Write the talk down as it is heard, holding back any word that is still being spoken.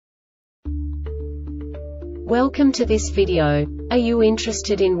Welcome to this video. Are you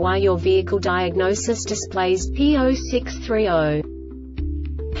interested in why your vehicle diagnosis displays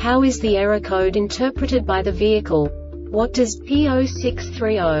P0630? How is the error code interpreted by the vehicle? What does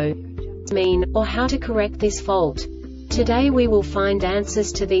P0630 mean, or how to correct this fault? Today we will find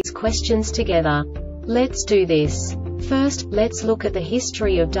answers to these questions together. Let's do this. First, let's look at the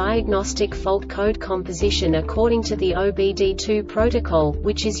history of diagnostic fault code composition according to the OBD2 protocol,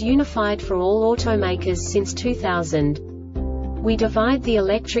 which is unified for all automakers since 2000. We divide the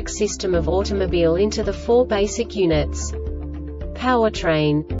electric system of automobile into the four basic units: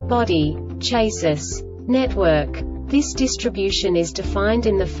 powertrain, body, chassis, network. This distribution is defined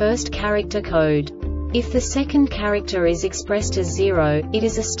in the first character code. If the second character is expressed as 0, it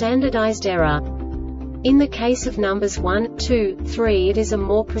is a standardized error. In the case of numbers 1, 2, 3, it is a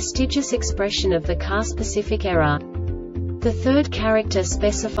more prestigious expression of the car-specific error. The third character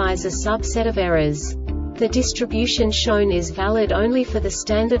specifies a subset of errors. The distribution shown is valid only for the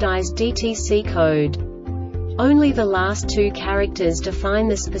standardized DTC code. Only the last two characters define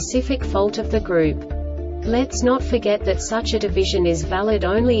the specific fault of the group. Let's not forget that such a division is valid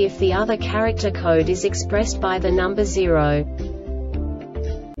only if the other character code is expressed by the number 0.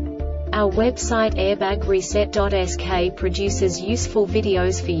 Our website airbagreset.sk produces useful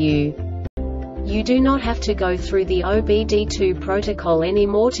videos for you. You do not have to go through the OBD2 protocol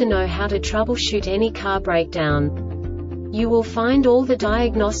anymore to know how to troubleshoot any car breakdown. You will find all the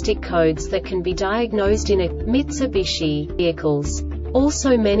diagnostic codes that can be diagnosed in a Mitsubishi vehicles.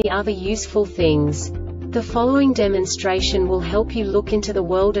 Also many other useful things. The following demonstration will help you look into the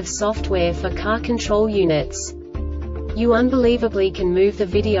world of software for car control units. You unbelievably can move the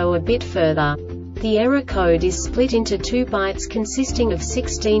video a bit further. The error code is split into 2 bytes consisting of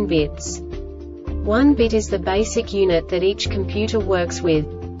 16 bits. 1 bit is the basic unit that each computer works with.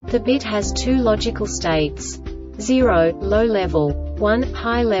 The bit has 2 logical states: 0, low level, 1,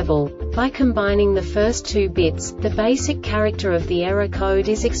 high level. By combining the first 2 bits, the basic character of the error code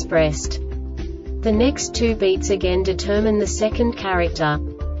is expressed. The next 2 beats again determine the second character.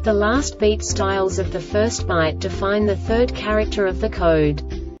 The last beat styles of the first byte define the third character of the code.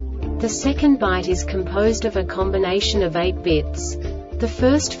 The second byte is composed of a combination of 8 bits. The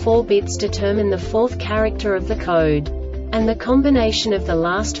first 4 bits determine the fourth character of the code. And the combination of the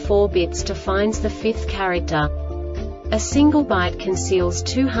last 4 bits defines the fifth character. A single byte conceals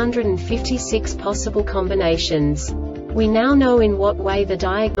 256 possible combinations. We now know in what way the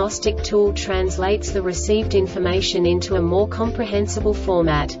diagnostic tool translates the received information into a more comprehensible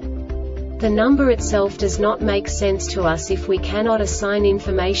format. The number itself does not make sense to us if we cannot assign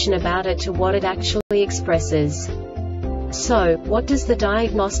information about it to what it actually expresses. So, what does the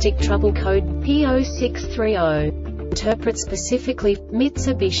diagnostic trouble code P0630 interpret specifically for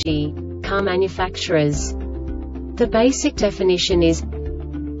Mitsubishi car manufacturers? The basic definition is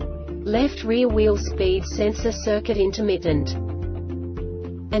left rear wheel speed sensor circuit intermittent.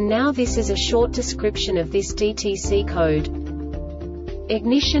 And now this is a short description of this DTC code.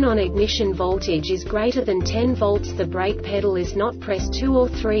 Ignition on ignition voltage is greater than 10 volts. The brake pedal is not pressed. 2 or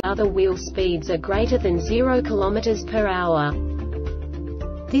 3 other wheel speeds are greater than 0 km per hour.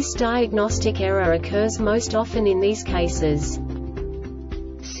 This diagnostic error occurs most often in these cases: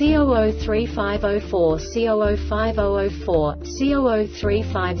 C003504, C005004,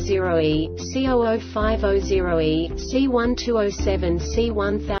 C00350E, C00500E, C1207,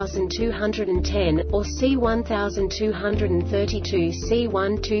 C1210, or C1232,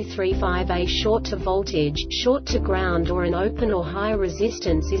 C1235A. Short to voltage, short to ground, or an open or high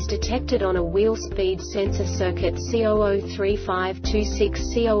resistance is detected on a wheel speed sensor circuit.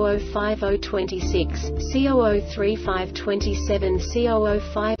 C003526, C005026,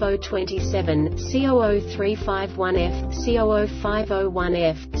 C003527, C005027, C00351F,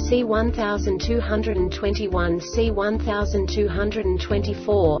 C00501F, C1221,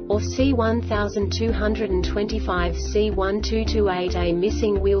 C1224, or C1225. C1228. A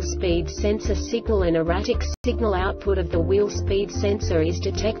missing wheel speed sensor signal. An erratic signal output of the wheel speed sensor is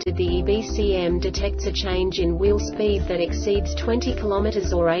detected. The EBCM detects a change in wheel speed that exceeds 20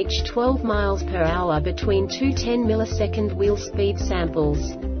 km or h 12 miles per hour between two 10 millisecond wheel speed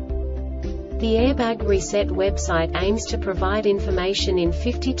samples. The Airbag Reset website aims to provide information in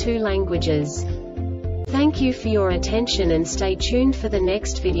 52 languages. Thank you for your attention and stay tuned for the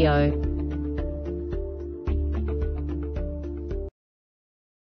next video.